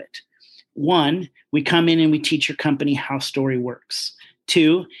we do it. 1, we come in and we teach your company how story works.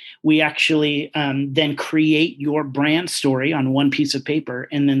 2, we actually then create your brand story on one piece of paper.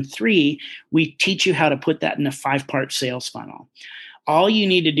 And then 3, we teach you how to put that in a 5-part sales funnel. All you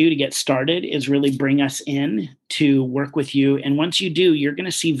need to do to get started is really bring us in to work with you. And once you do, you're going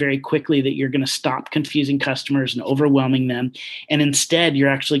to see very quickly that you're going to stop confusing customers and overwhelming them. And instead, you're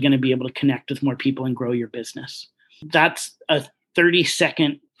actually going to be able to connect with more people and grow your business. That's a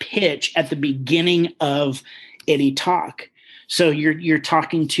 30-second pitch at the beginning of any talk. So you're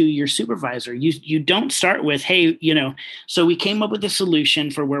talking to your supervisor. You don't start with, hey, so we came up with a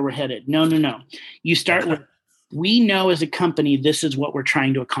solution for where we're headed. No. You start with, we know as a company, this is what we're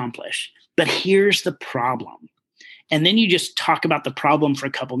trying to accomplish, but here's the problem. And then you just talk about the problem for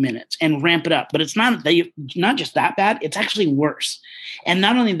a couple minutes and ramp it up. But it's not just that bad. It's actually worse. And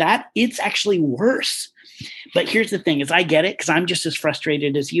not only that, it's actually worse. But here's the thing is I get it because I'm just as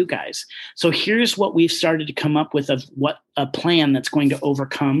frustrated as you guys. So here's what we've started to come up with of what a plan that's going to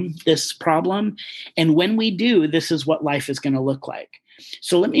overcome this problem. And when we do, this is what life is going to look like.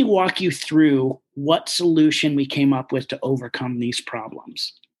 So let me walk you through what solution we came up with to overcome these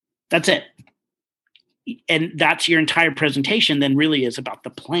problems. That's it. And that's your entire presentation then really is about the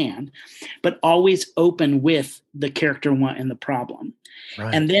plan, but always open with the character want and the problem.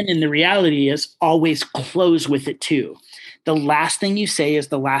 Right. And then in the reality is always close with it too. The last thing you say is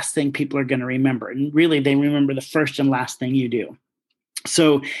the last thing people are going to remember. And really they remember the first and last thing you do.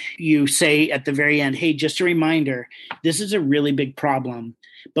 So you say at the very end, hey, just a reminder, this is a really big problem,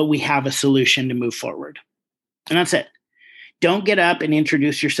 but we have a solution to move forward. And that's it. Don't get up and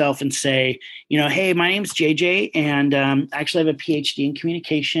introduce yourself and say, hey, my name's JJ, and I actually have a PhD in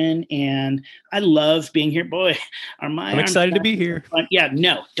communication, and I love being here. Boy, I'm excited to be here. Yeah,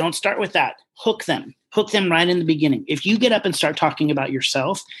 no, don't start with that. Hook them right in the beginning. If you get up and start talking about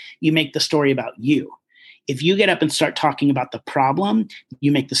yourself, you make the story about you. If you get up and start talking about the problem,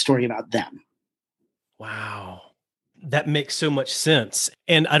 you make the story about them. Wow. That makes so much sense.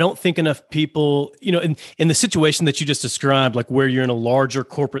 And I don't think enough people, in the situation that you just described, like where you're in a larger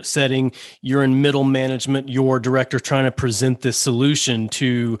corporate setting, you're in middle management, your director trying to present this solution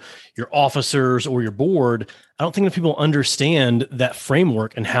to your officers or your board. I don't think enough people understand that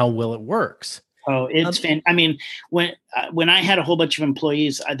framework and how well it works. Oh, it's fantastic. When I had a whole bunch of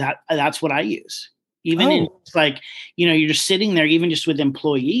employees, that's what I use. Even in you're just sitting there, even just with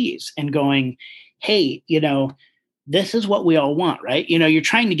employees and going, hey, this is what we all want, right? You're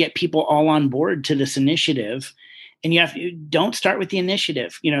trying to get people all on board to this initiative, and don't start with the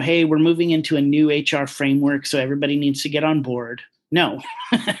initiative. Hey, we're moving into a new HR framework, so everybody needs to get on board. No.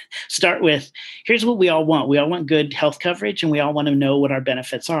 Start with, here's what we all want. We all want good health coverage and we all want to know what our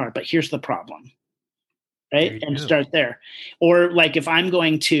benefits are. But here's the problem. Right. And start there. Or like if I'm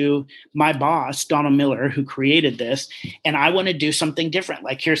going to my boss, Donald Miller, who created this, and I want to do something different,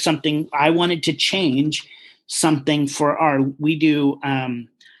 like here's something I wanted to change something for we do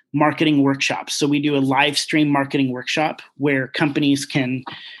marketing workshops. So we do a live stream marketing workshop where companies can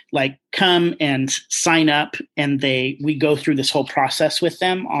like come and sign up, and we go through this whole process with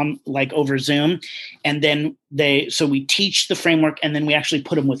them on like over Zoom. And then so we teach the framework, and then we actually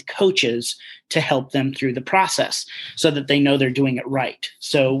put them with coaches to help them through the process so that they know they're doing it right.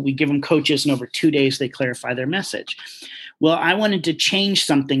 So we give them coaches, and over 2 days, they clarify their message. Well, I wanted to change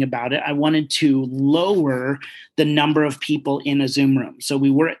something about it. I wanted to lower the number of people in a Zoom room. So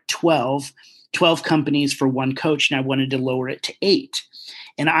we were at 12 companies for one coach, and I wanted to lower it to 8.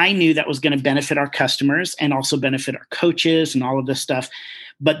 And I knew that was going to benefit our customers and also benefit our coaches and all of this stuff.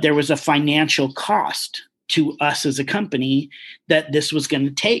 But there was a financial cost to us as a company that this was going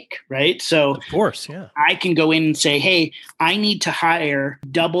to take, right? So of course, yeah. I can go in and say, hey, I need to hire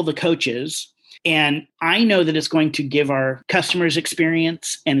double the coaches. And I know that it's going to give our customers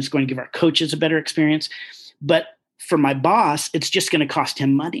experience and it's going to give our coaches a better experience. But for my boss, it's just going to cost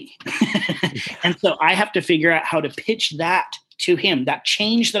him money. And so I have to figure out how to pitch that to him, that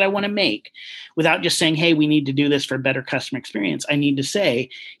change that I want to make, without just saying, hey, we need to do this for a better customer experience. I need to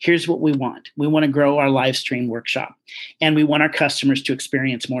say, here's what we want. We want to grow our live stream workshop, and we want our customers to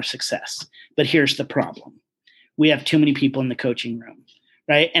experience more success. But here's the problem. We have too many people in the coaching room.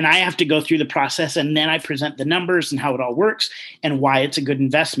 Right. And I have to go through the process, and then I present the numbers and how it all works and why it's a good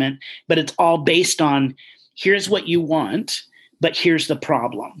investment. But it's all based on, here's what you want, but here's the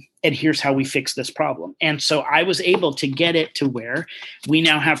problem. And here's how we fix this problem. And so I was able to get it to where we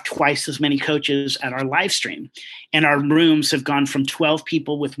now have twice as many coaches at our live stream. And our rooms have gone from 12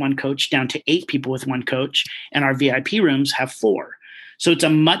 people with one coach down to 8 people with one coach. And our VIP rooms have 4. So it's a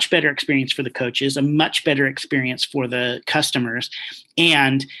much better experience for the coaches, a much better experience for the customers,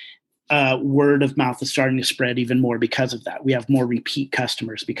 and word of mouth is starting to spread even more because of that. We have more repeat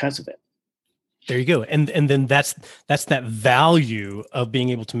customers because of it. There you go. And then that's that value of being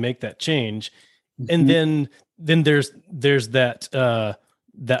able to make that change. And then there's that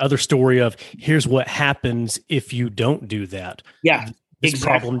other story of, here's what happens if you don't do that. Yeah. This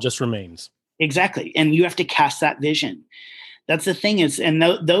problem just remains. Exactly. And you have to cast that vision. That's the thing is, and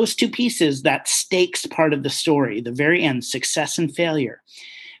those two pieces, that stakes part of the story, the very end, success and failure,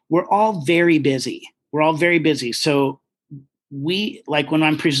 we're all very busy. So we, like when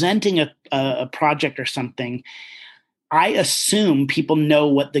I'm presenting a project or something, I assume people know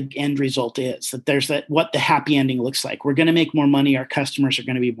what the end result is, that there's what the happy ending looks like. We're going to make more money. Our customers are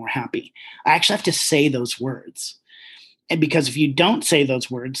going to be more happy. I actually have to say those words. And because if you don't say those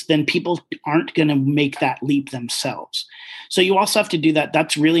words, then people aren't going to make that leap themselves. So you also have to do that.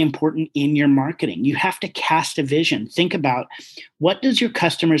 That's really important in your marketing. You have to cast a vision. Think about, what does your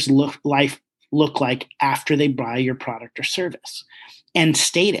customers' life look like after they buy your product or service, and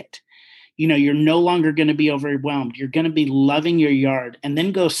state it. You're no longer going to be overwhelmed. You're going to be loving your yard, and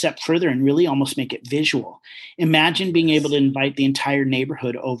then go a step further and really almost make it visual. Imagine being able to invite the entire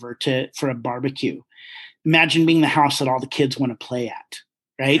neighborhood over for a barbecue. Imagine being the house that all the kids want to play at,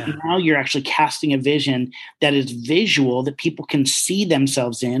 right? Yeah. Now you're actually casting a vision that is visual, that people can see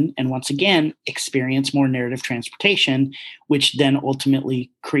themselves in, and once again, experience more narrative transportation, which then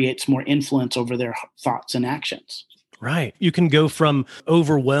ultimately creates more influence over their thoughts and actions. Right. You can go from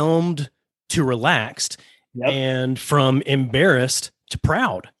overwhelmed to relaxed, and from embarrassed to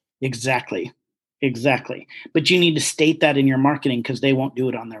proud. Exactly. But you need to state that in your marketing, because they won't do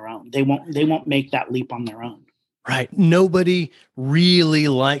it on their own. They won't make that leap on their own. Right. Nobody really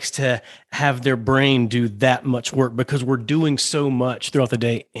likes to have their brain do that much work, because we're doing so much throughout the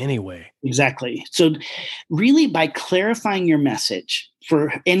day anyway. Exactly. So really, by clarifying your message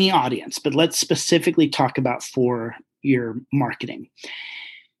for any audience, but let's specifically talk about for your marketing.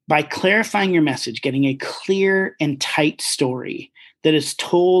 By clarifying your message, getting a clear and tight story that is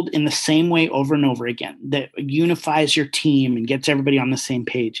told in the same way over and over again, that unifies your team and gets everybody on the same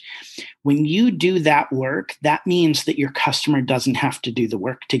page. When you do that work, that means that your customer doesn't have to do the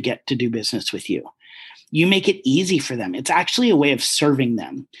work to get to do business with you. You make it easy for them. It's actually a way of serving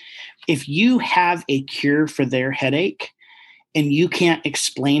them. If you have a cure for their headache and you can't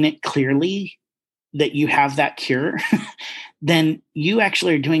explain it clearly that you have that cure, then you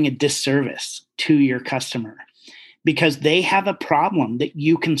actually are doing a disservice to your customer, because they have a problem that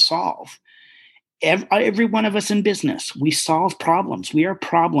you can solve. every one of us in business, we solve problems. We are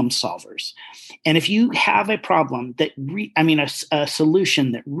problem solvers. And if you have a problem that, a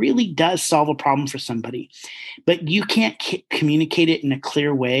solution that really does solve a problem for somebody, but you can't communicate it in a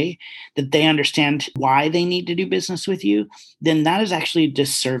clear way that they understand why they need to do business with you, then that is actually a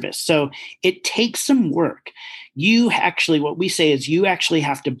disservice. So it takes some work. What we say is you actually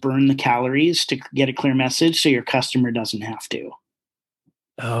have to burn the calories to get a clear message so your customer doesn't have to.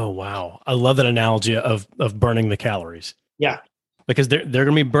 Oh, wow. I love that analogy of burning the calories. Yeah. Because they're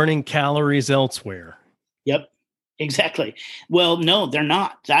going to be burning calories elsewhere. Yep, exactly. Well, no, they're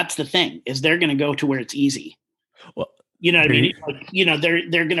not. That's the thing, is they're going to go to where it's easy. Well, you know what I mean?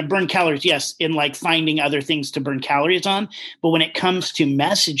 They're going to burn calories, yes, in like finding other things to burn calories on. But when it comes to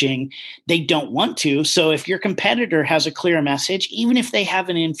messaging, they don't want to. So if your competitor has a clear message, even if they have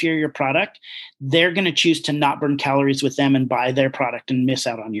an inferior product, they're going to choose to not burn calories with them and buy their product and miss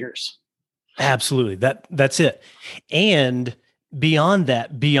out on yours. Absolutely. That's it. And beyond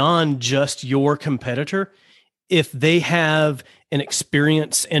that, beyond just your competitor, if they have an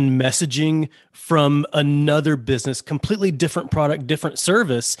experience in messaging from another business, completely different product, different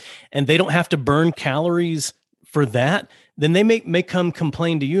service, and they don't have to burn calories for that, then they may come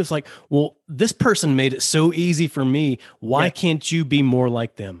complain to you. It's like, well, this person made it so easy for me. Why can't you be more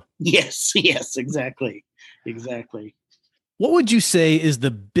like them? Yes, exactly. What would you say is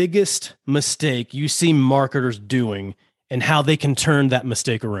the biggest mistake you see marketers doing and how they can turn that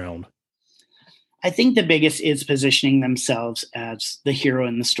mistake around? I think the biggest is positioning themselves as the hero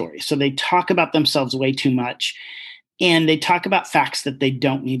in the story. So they talk about themselves way too much, and they talk about facts that they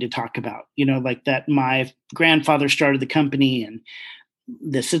don't need to talk about. Like that my grandfather started the company, and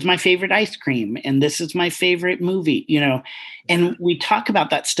this is my favorite ice cream, and this is my favorite movie, and we talk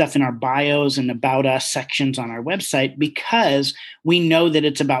about that stuff in our bios and about us sections on our website because we know that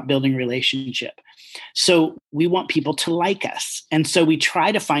it's about building relationship. So we want people to like us. And so we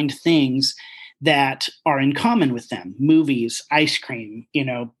try to find things that are in common with them: movies, ice cream,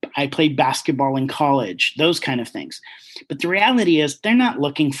 I played basketball in college, those kind of things. But the reality is they're not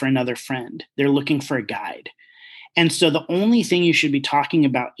looking for another friend. They're looking for a guide. And so the only thing you should be talking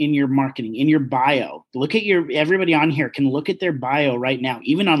about in your marketing, in your bio, everybody on here can look at their bio right now,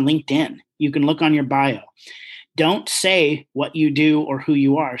 even on LinkedIn. You can look on your bio. Don't say what you do or who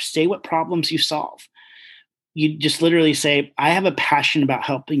you are. Say what problems you solve. You just literally say, I have a passion about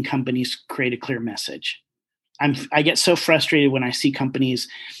helping companies create a clear message. I get so frustrated when I see companies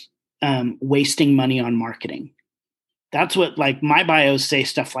wasting money on marketing. That's what, like, my bios say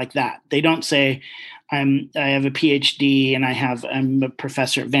stuff like that. They don't say I have a PhD and I'm a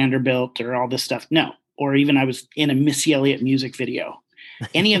professor at Vanderbilt or all this stuff. No. Or even I was in a Missy Elliott music video.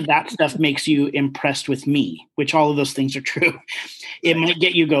 Any of that stuff makes you impressed with me, which all of those things are true. It might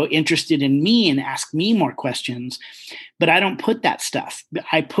get you go interested in me and ask me more questions, but I don't put that stuff.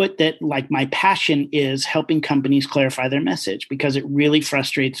 I put that, like, my passion is helping companies clarify their message, because it really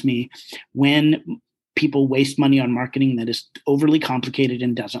frustrates me when people waste money on marketing that is overly complicated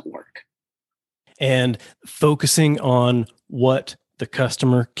and doesn't work. And focusing on what the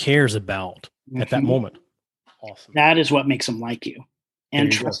customer cares about at that moment. Awesome. That is what makes them like you and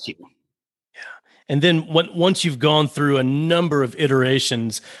trust you. Yeah. And then once you've gone through a number of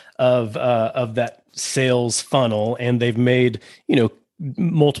iterations of that sales funnel, and they've made,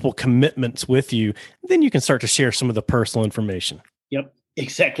 multiple commitments with you, then you can start to share some of the personal information. Yep,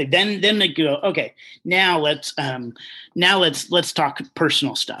 exactly. Then they go, okay, now let's talk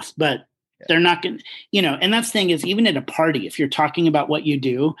personal stuff. But they're not going to, and that's the thing is, even at a party, if you're talking about what you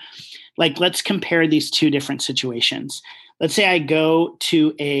do, like, let's compare these two different situations. Let's say I go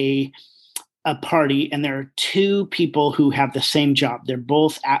to a party and there are two people who have the same job. They're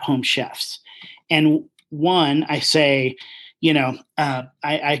both at-home chefs. And one, I say,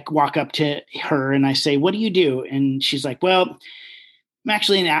 I walk up to her and I say, what do you do? And she's like, well, I'm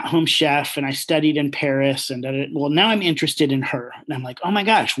actually an at-home chef and I studied in Paris. And well, now I'm interested in her. And I'm like, oh my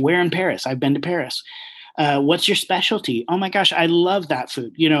gosh, where in Paris? I've been to Paris. What's your specialty? Oh my gosh, I love that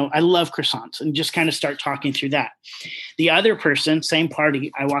food. I love croissants, and just kind of start talking through that. The other person, same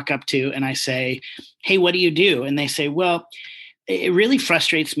party, I walk up to and I say, hey, what do you do? And they say, well, it really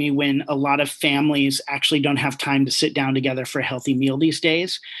frustrates me when a lot of families actually don't have time to sit down together for a healthy meal these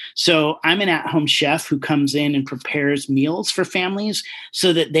days. So I'm an at-home chef who comes in and prepares meals for families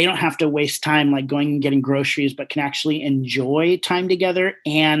so that they don't have to waste time like going and getting groceries, but can actually enjoy time together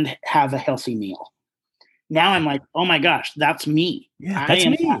and have a healthy meal. Now I'm like, oh my gosh, that's me. Yeah, that's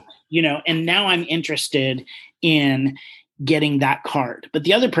me. And now I'm interested in getting that card. But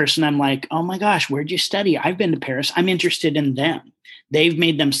the other person, I'm like, oh my gosh, where'd you study? I've been to Paris. I'm interested in them. They've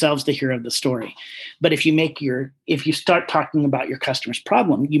made themselves the hero of the story. But if you start talking about your customer's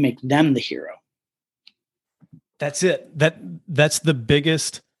problem, you make them the hero. That's it. That's the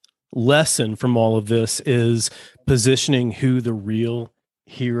biggest lesson from all of this, is positioning who the real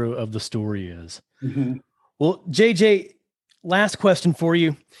hero of the story is. Mm-hmm. Well, JJ, last question for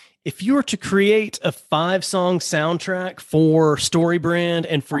you. If you were to create a 5-song soundtrack for StoryBrand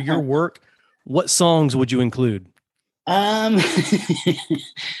and for your work, what songs would you include? Let's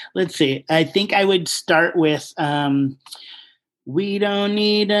see. I think I would start with We Don't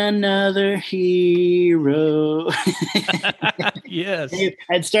Need Another Hero. Yes.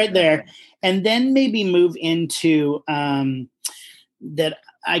 I'd start there, and then maybe move into that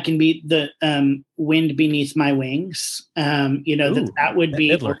I can be the Wind Beneath My Wings. That would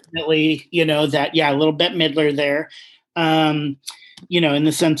be ultimately, that, a little Bette Midler there. In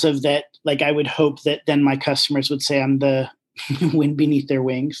the sense of that, like, I would hope that then my customers would say I'm the wind beneath their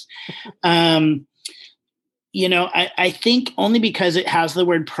wings. I think only because it has the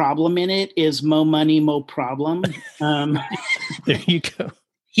word problem in it is mo money, mo problem. There you go.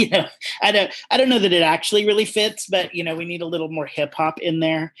 I don't know that it actually really fits, but we need a little more hip hop in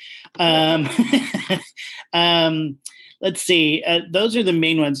there. Let's see. Those are the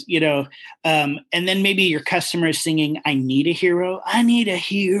main ones, and then maybe your customer is singing, I need a hero. I need a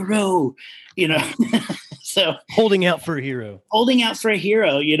hero, so holding out for a hero,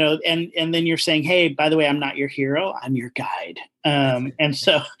 and then you're saying, hey, by the way, I'm not your hero. I'm your guide. And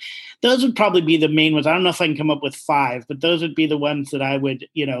so those would probably be the main ones. I don't know if I can come up with 5, but those would be the ones that I would,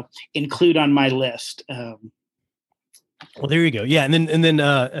 include on my list. Well, there you go. Yeah. And then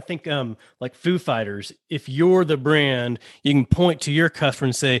I think like Foo Fighters, if you're the brand, you can point to your customer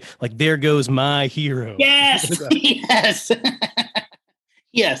and say, like, there goes my hero. Yes. Yes.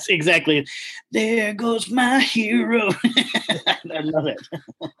 Yes, exactly. There goes my hero. I love it.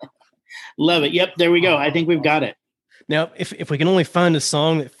 Love it. Yep. There we go. I think we've got it. Now, if we can only find a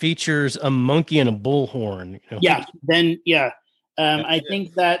song that features a monkey and a bullhorn. I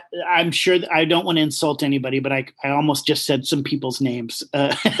think that I'm sure that I don't want to insult anybody, but I almost just said some people's names.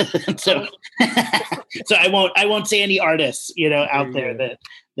 So I won't say any artists, out there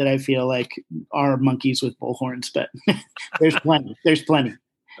that I feel like are monkeys with bullhorns, but there's plenty.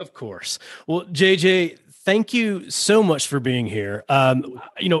 Of course. Well, JJ, thank you so much for being here.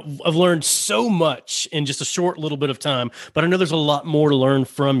 I've learned so much in just a short little bit of time, but I know there's a lot more to learn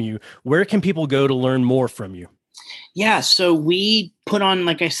from you. Where can people go to learn more from you? Yeah, so we put on,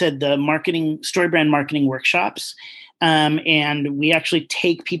 like I said, the StoryBrand marketing workshops, and we actually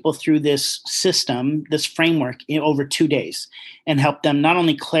take people through this system, this framework, over 2 days, and help them not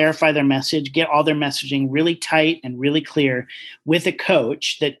only clarify their message, get all their messaging really tight and really clear with a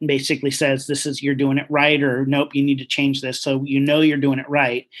coach that basically says, you're doing it right, or nope, you need to change this, so you're doing it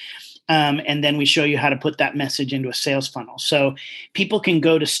right. And then we show you how to put that message into a sales funnel. So people can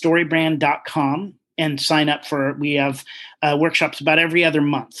go to storybrand.com and sign up we have workshops about every other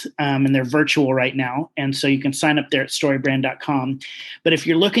month, and they're virtual right now. And so you can sign up there at storybrand.com. But if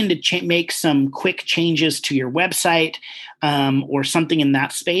you're looking to make some quick changes to your website or something in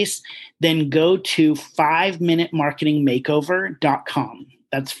that space, then go to 5minutemarketingmakeover.com.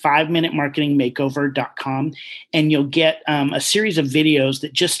 That's 5minutemarketingmakeover.com. And you'll get a series of videos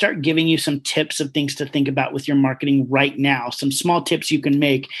that just start giving you some tips of things to think about with your marketing right now. Some small tips you can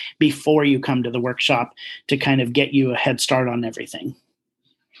make before you come to the workshop to kind of get you a head start on everything.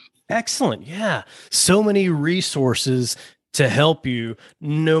 Excellent. Yeah. So many resources to help you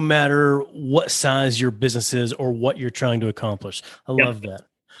no matter what size your business is or what you're trying to accomplish. I love that.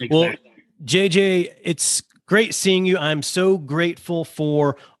 Exactly. Well, JJ, it's great seeing you. I'm so grateful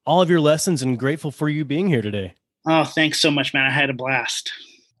for all of your lessons and grateful for you being here today. Oh, thanks so much, man. I had a blast.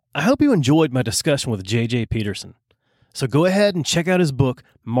 I hope you enjoyed my discussion with JJ Peterson. So go ahead and check out his book,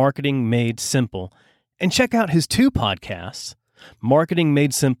 Marketing Made Simple, and check out his 2 podcasts, Marketing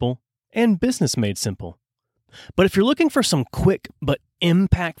Made Simple and Business Made Simple. But if you're looking for some quick but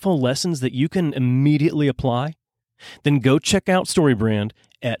impactful lessons that you can immediately apply, then go check out StoryBrand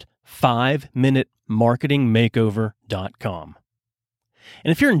at 5minutemarketingmakeover.com.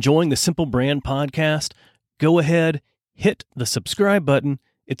 And if you're enjoying the Simple Brand podcast, go ahead, hit the subscribe button.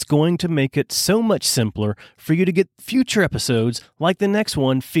 It's going to make it so much simpler for you to get future episodes like the next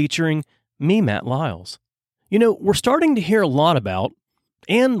one featuring me, Matt Lyles. We're starting to hear a lot about,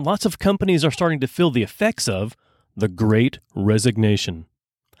 and lots of companies are starting to feel the effects of, the Great Resignation.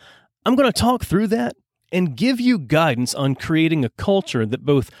 I'm going to talk through that and give you guidance on creating a culture that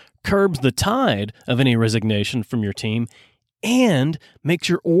both curbs the tide of any resignation from your team and makes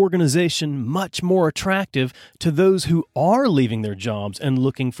your organization much more attractive to those who are leaving their jobs and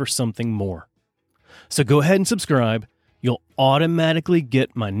looking for something more. So go ahead and subscribe. You'll automatically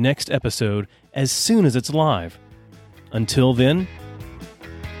get my next episode as soon as it's live. Until then,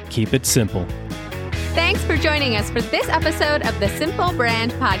 keep it simple. Thanks for joining us for this episode of the Simple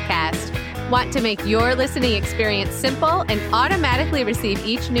Brand Podcast. Want to make your listening experience simple and automatically receive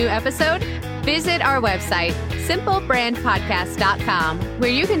each new episode? Visit our website, simplebrandpodcast.com, where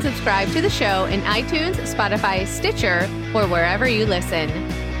you can subscribe to the show in iTunes, Spotify, Stitcher, or wherever you listen.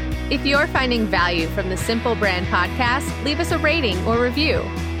 If you're finding value from the Simple Brand Podcast, leave us a rating or review.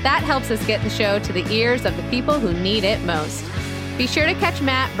 That helps us get the show to the ears of the people who need it most. Be sure to catch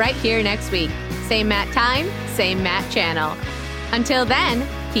Matt right here next week. Same Matt time, same Matt channel. Until then,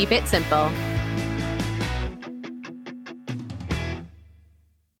 keep it simple.